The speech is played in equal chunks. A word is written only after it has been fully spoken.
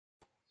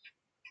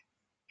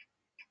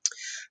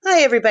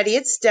Hi, everybody.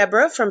 It's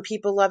Deborah from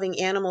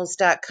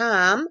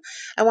PeopleLovingAnimals.com.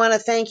 I want to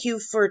thank you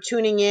for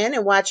tuning in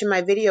and watching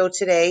my video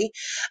today.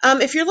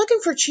 If you're looking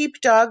for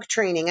cheap dog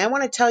training, I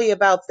want to tell you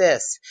about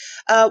this.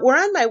 We're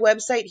on my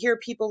website here,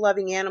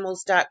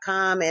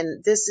 PeopleLovingAnimals.com,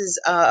 and this is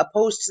a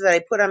post that I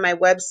put on my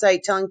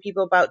website telling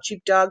people about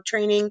cheap dog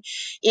training.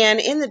 And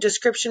in the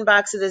description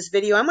box of this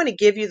video, I'm going to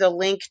give you the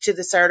link to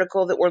this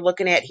article that we're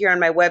looking at here on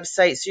my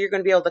website, so you're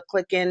going to be able to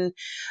click in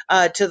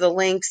to the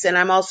links, and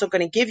I'm also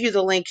going to give you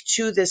the link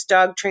to this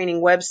dog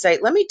training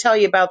website. Let me tell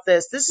you about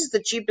this. This is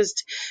the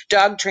cheapest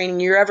dog training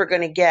you're ever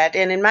going to get,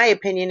 and in my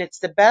opinion, it's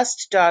the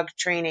best dog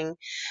training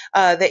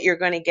that you're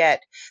going to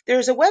get.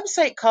 There's a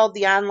website called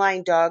the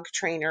Online Dog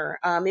Trainer.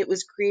 It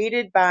was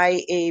created by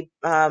a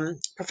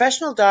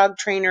professional dog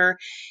trainer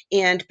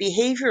and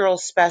behavioral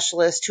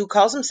specialist who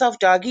calls himself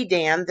Doggy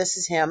Dan. This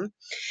is him.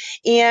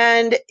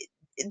 And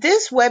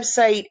this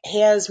website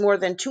has more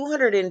than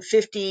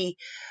 250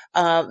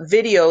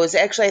 videos.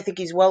 Actually, I think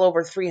he's well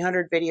over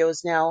 300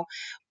 videos now.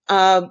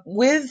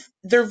 With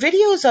their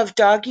videos of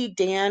Doggy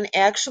Dan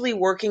actually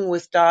working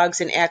with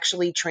dogs and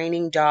actually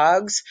training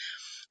dogs.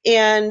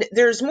 And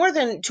there's more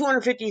than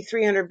 250,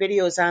 300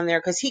 videos on there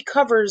because he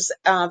covers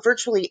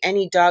virtually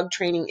any dog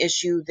training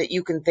issue that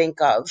you can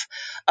think of.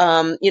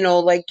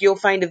 Like you'll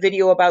find a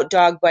video about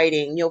dog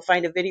biting. You'll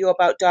find a video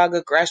about dog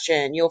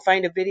aggression. You'll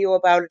find a video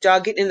about a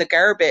dog getting in the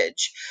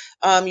garbage.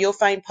 You'll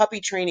find puppy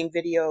training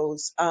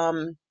videos.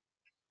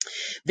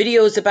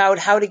 Videos about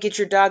how to get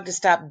your dog to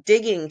stop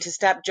digging, to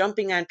stop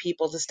jumping on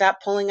people, to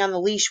stop pulling on the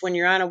leash when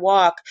you're on a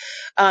walk.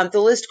 The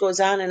list goes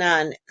on and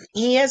on.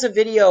 He has a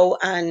video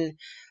on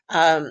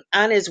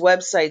his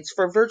websites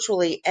for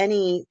virtually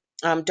any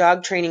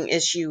dog training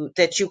issue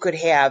that you could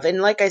have. And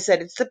like I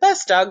said, it's the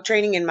best dog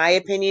training in my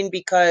opinion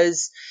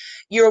because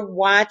you're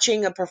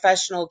watching a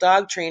professional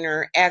dog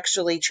trainer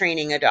actually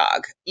training a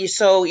dog.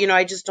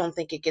 I just don't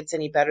think it gets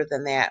any better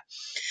than that.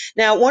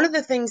 Now, one of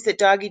the things that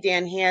Doggy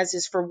Dan has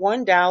is for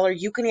 $1,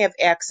 you can have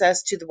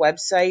access to the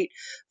website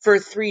for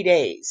 3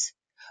 days.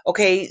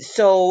 Okay,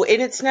 so,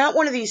 and it's not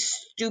one of these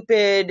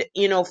stupid,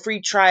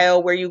 free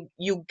trial where you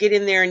get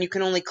in there and you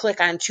can only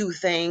click on two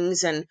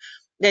things and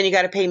then you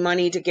got to pay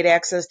money to get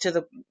access to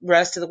the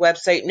rest of the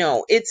website.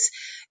 No, it's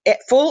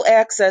full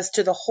access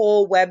to the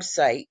whole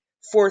website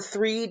for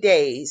 3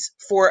 days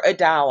for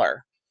 $1.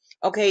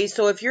 Okay,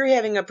 so if you're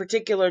having a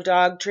particular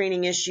dog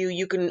training issue,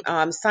 you can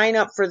sign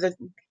up for the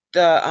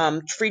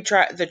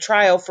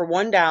trial for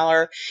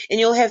 $1, and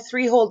you'll have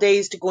 3 whole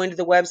days to go into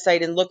the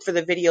website and look for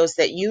the videos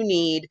that you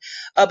need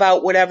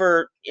about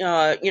whatever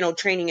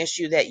training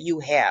issue that you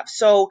have.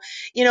 So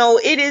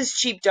it is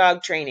cheap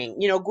dog training.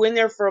 Go in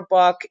there for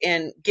 $1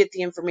 and get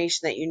the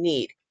information that you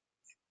need.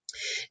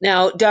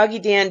 Now, Doggy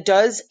Dan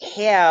does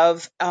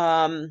have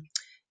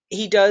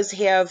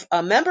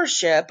a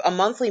membership, a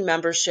monthly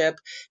membership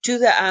to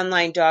the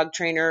online dog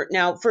trainer.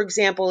 Now, for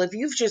example, if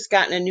you've just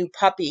gotten a new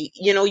puppy,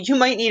 you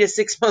might need a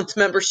 6-month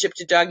membership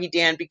to Doggy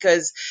Dan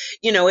because,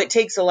 it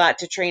takes a lot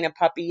to train a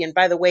puppy. And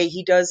by the way,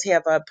 he does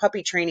have a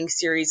puppy training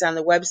series on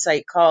the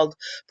website called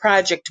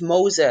Project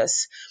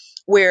Moses,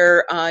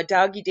 where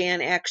Doggy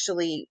Dan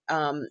actually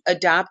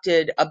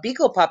adopted a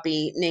beagle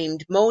puppy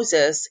named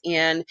Moses,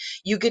 and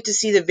you get to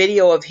see the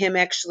video of him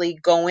actually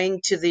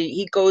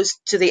he goes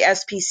to the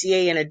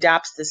SPCA and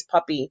adopts this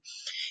puppy,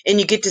 and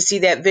you get to see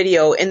that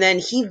video, and then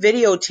he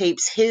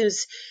videotapes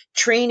his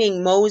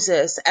training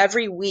Moses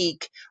every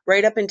week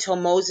right up until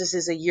Moses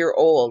is a year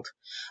old.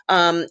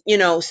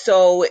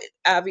 So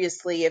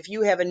obviously if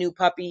you have a new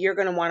puppy, you're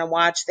going to want to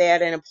watch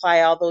that and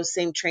apply all those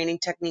same training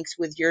techniques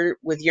with your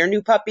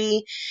new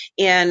puppy.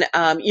 And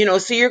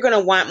so you're going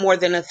to want more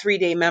than a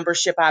 3-day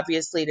membership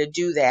obviously to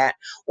do that.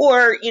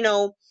 Or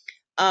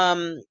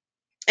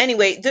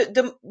anyway,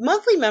 the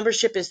monthly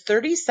membership is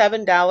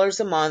 $37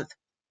 a month,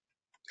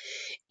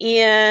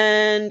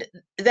 and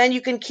then you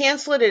can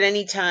cancel it at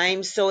any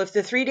time. So if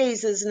the 3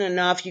 days isn't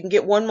enough, you can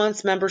get 1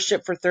 month's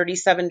membership for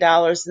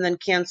 $37 and then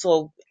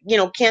cancel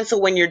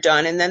when you're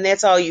done, and then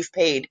that's all you've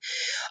paid.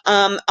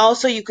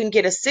 Also, you can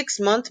get a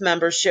 6-month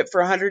membership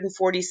for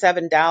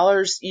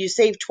 $147. You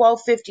save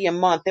 $12.50 a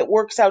month. It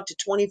works out to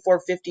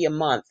 $24.50 a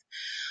month.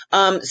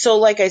 So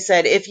like I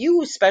said,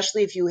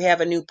 especially if you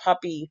have a new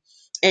puppy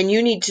and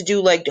you need to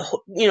do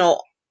the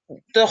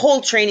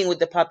whole training with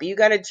the puppy, you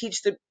got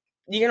to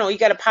you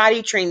got to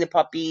potty train the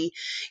puppy.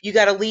 You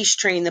got to leash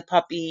train the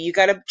puppy. You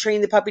got to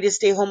train the puppy to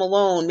stay home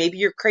alone. Maybe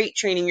you're crate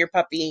training your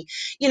puppy.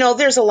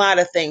 There's a lot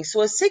of things.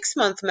 So a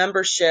 6-month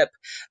membership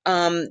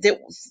that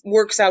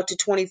works out to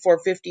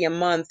 $24.50 a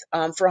month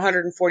for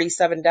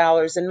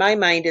 $147 in my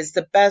mind is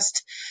the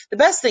best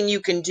thing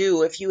you can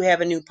do if you have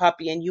a new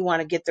puppy and you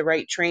want to get the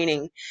right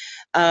training.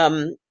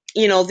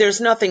 There's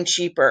nothing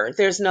cheaper.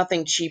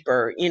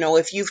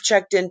 If you've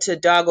checked into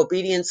dog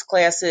obedience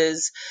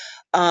classes,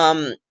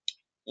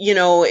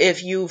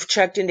 if you've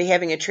checked into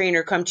having a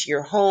trainer come to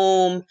your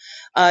home,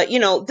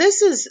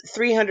 this is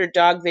 300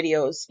 dog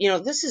videos.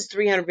 This is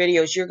 300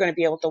 videos you're going to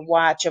be able to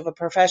watch of a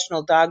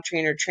professional dog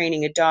trainer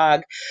training a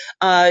dog.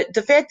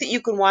 The fact that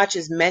you can watch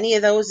as many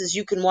of those as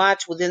you can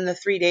watch within the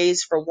 3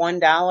 days for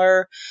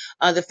 $1.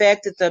 The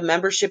fact that the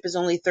membership is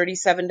only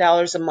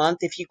 $37 a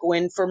month if you go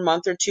in for a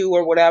month or two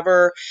or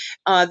whatever.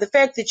 The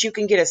fact that you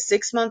can get a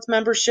 6-month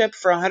membership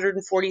for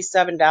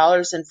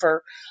 $147, and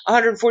for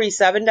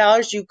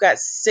 $147, you've got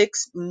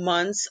 6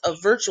 months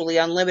of virtually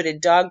unlimited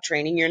dog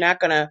training. You're not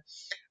going to,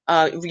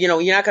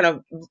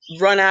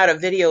 run out of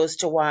videos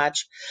to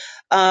watch.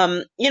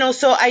 So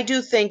I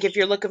do think if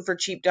you're looking for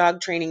cheap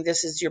dog training,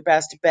 this is your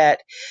best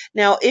bet.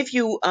 Now, if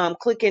you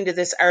click into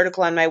this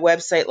article on my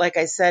website, like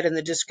I said in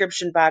the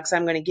description box,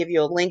 I'm going to give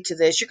you a link to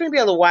this. You're going to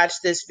be able to watch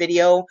this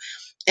video.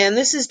 And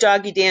this is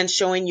Doggy Dan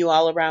showing you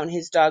all around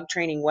his dog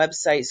training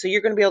website. So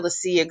you're going to be able to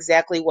see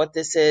exactly what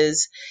this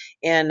is.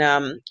 And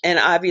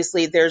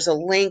obviously there's a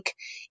link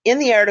in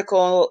the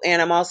article,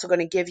 and I'm also going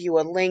to give you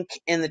a link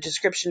in the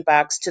description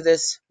box to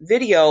this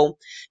video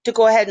to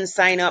go ahead and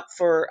sign up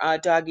for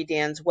Doggy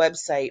Dan's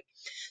website.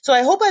 So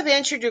I hope I've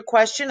answered your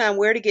question on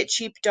where to get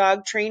cheap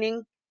dog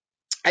training.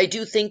 I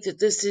do think that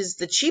this is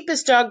the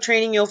cheapest dog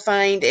training you'll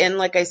find. And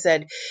like I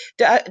said,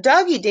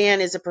 Doggy Dan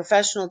is a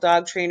professional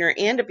dog trainer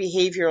and a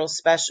behavioral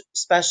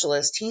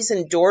specialist. He's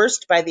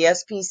endorsed by the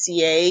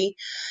SPCA.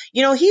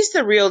 He's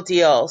the real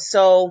deal.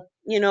 So,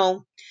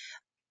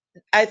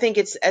 I think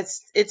it's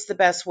the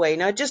best way.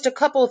 Now, just a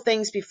couple of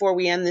things before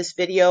we end this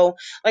video.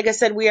 Like I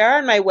said, we are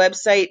on my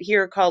website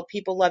here called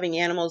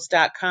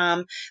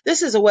peoplelovinganimals.com.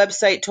 This is a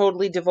website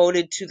totally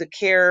devoted to the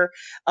care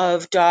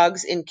of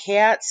dogs and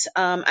cats.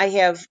 I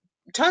have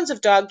tons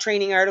of dog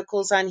training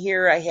articles on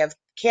here. I have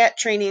cat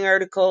training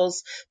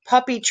articles,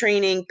 puppy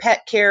training,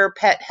 pet care,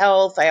 pet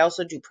health. I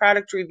also do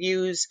product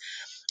reviews.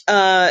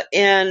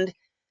 And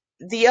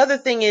the other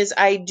thing is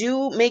I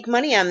do make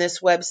money on this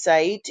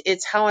website.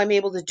 It's how I'm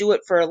able to do it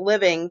for a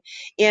living.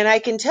 And I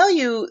can tell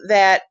you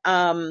that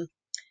all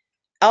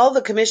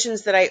the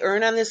commissions that I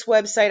earn on this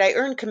website, I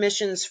earn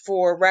commissions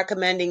for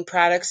recommending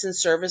products and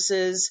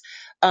services,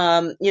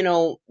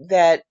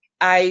 that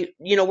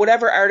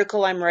whatever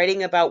article I'm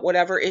writing about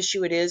whatever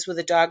issue it is with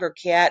a dog or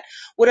cat,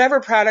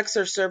 whatever products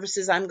or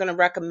services I'm going to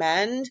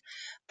recommend,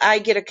 I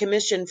get a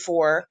commission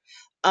for.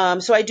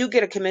 So I do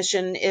get a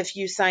commission if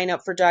you sign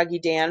up for Doggy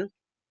Dan.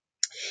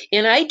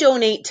 And I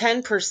donate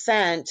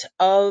 10%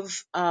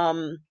 of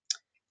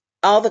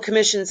all the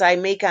commissions I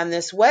make on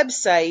this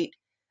website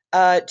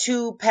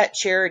to pet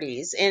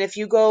charities. And if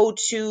you go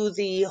to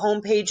the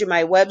homepage of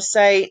my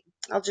website,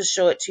 I'll just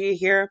show it to you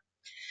here.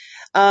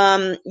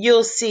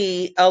 You'll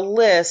see a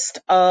list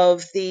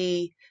of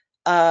the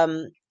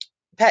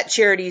pet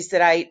charities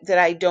that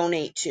I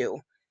donate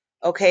to.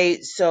 Okay,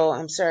 so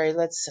I'm sorry,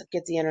 let's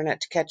get the internet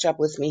to catch up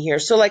with me here.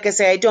 So like I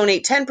say, I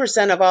donate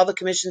 10% of all the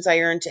commissions I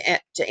earn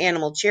to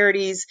animal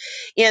charities.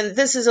 And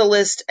this is a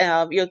list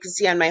you can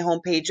see on my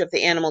homepage of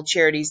the animal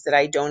charities that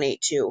I donate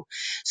to.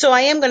 So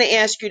I am going to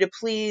ask you to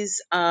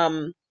please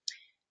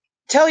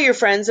tell your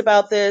friends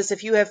about this.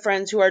 If you have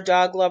friends who are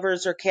dog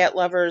lovers or cat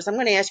lovers, I'm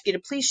going to ask you to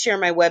please share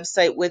my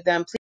website with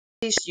them.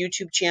 Please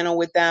YouTube channel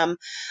with them,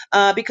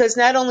 because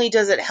not only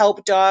does it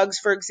help dogs,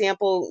 for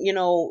example,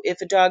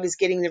 if a dog is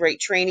getting the right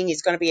training,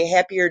 he's going to be a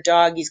happier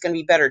dog. He's going to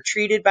be better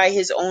treated by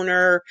his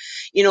owner.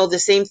 The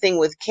same thing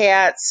with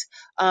cats.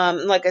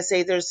 Like I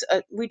say,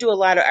 we do a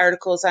lot of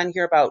articles on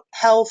here about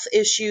health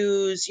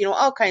issues,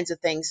 all kinds of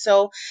things.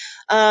 So,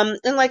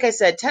 and like I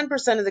said,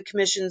 10% of the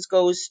commissions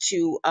goes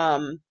to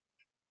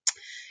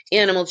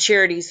animal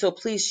charities, so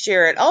please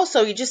share it.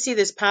 Also, you just see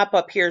this pop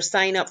up here,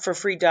 sign up for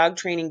free dog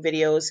training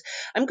videos.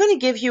 I'm going to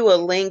give you a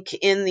link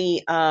in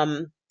the,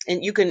 and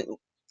you can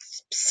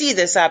see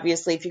this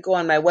obviously if you go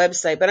on my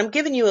website, but I'm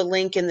giving you a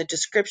link in the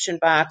description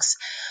box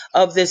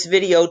of this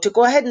video to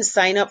go ahead and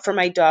sign up for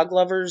my dog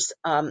lovers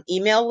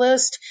email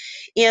list.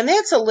 And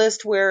that's a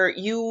list where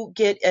you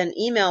get an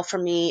email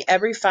from me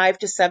every 5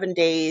 to 7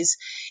 days,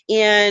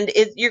 and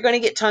you're going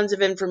to get tons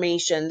of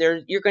information.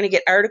 You're going to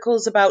get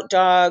articles about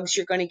dogs.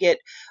 You're going to get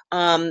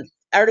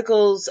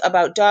articles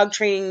about dog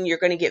training. You're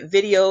going to get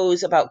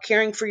videos about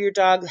caring for your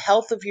dog, the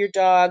health of your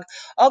dog,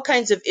 all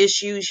kinds of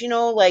issues,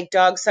 like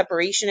dog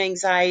separation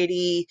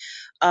anxiety,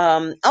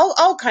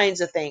 all kinds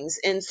of things.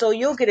 And so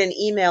you'll get an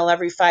email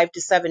every 5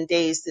 to 7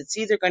 days that's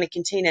either going to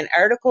contain an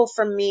article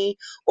from me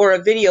or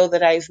a video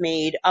that I've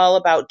made all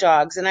about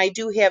dogs. And I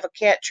do have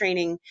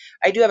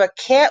a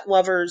cat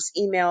lovers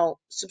email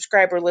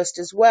subscriber list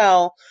as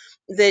well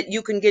that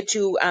you can get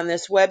to on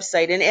this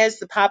website. And as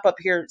the pop-up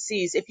here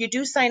sees, if you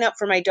do sign up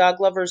for my dog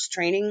lovers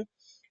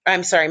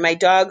my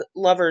dog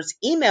lovers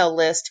email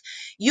list,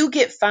 you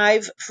get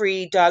 5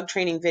 free dog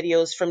training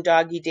videos from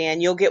Doggy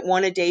Dan. You'll get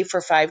 1 a day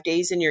for 5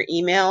 days in your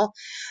email.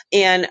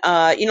 And,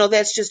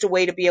 that's just a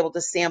way to be able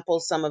to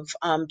sample some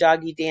of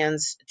Doggy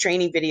Dan's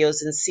training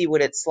videos and see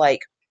what it's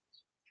like.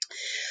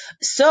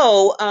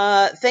 So,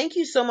 thank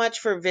you so much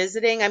for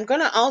visiting. I'm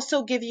going to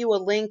also give you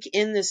a link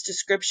in this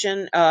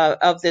description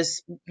of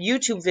this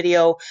YouTube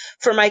video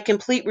for my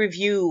complete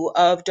review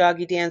of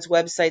Doggy Dan's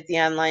website,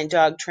 The Online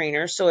Dog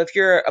Trainer. So, if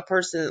you're a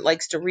person that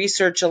likes to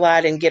research a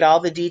lot and get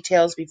all the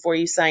details before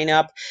you sign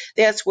up,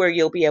 that's where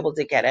you'll be able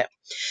to get it.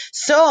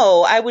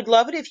 So, I would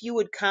love it if you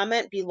would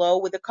comment below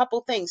with a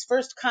couple things.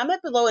 First,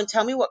 comment below and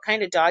tell me what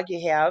kind of dog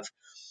you have.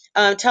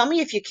 Tell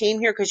me if you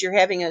came here because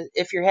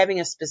if you're having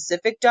a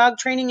specific dog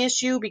training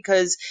issue,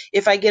 because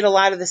if I get a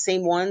lot of the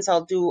same ones,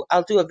 I'll do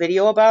a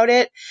video about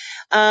it.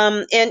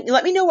 And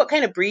let me know what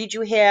kind of breed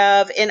you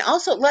have, and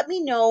also let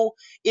me know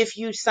if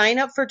you sign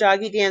up for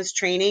Doggy Dan's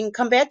training.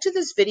 Come back to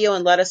this video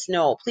and let us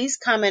know. Please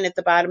comment at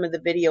the bottom of the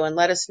video and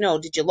let us know.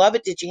 Did you love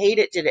it? Did you hate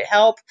it? Did it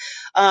help?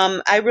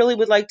 I really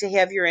would like to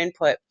have your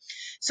input.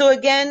 So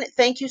again,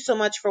 thank you so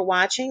much for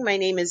watching. My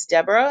name is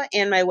Deborah,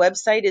 and my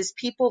website is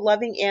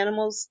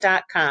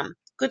peoplelovinganimals.com.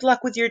 Good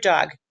luck with your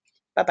dog.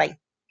 Bye-bye.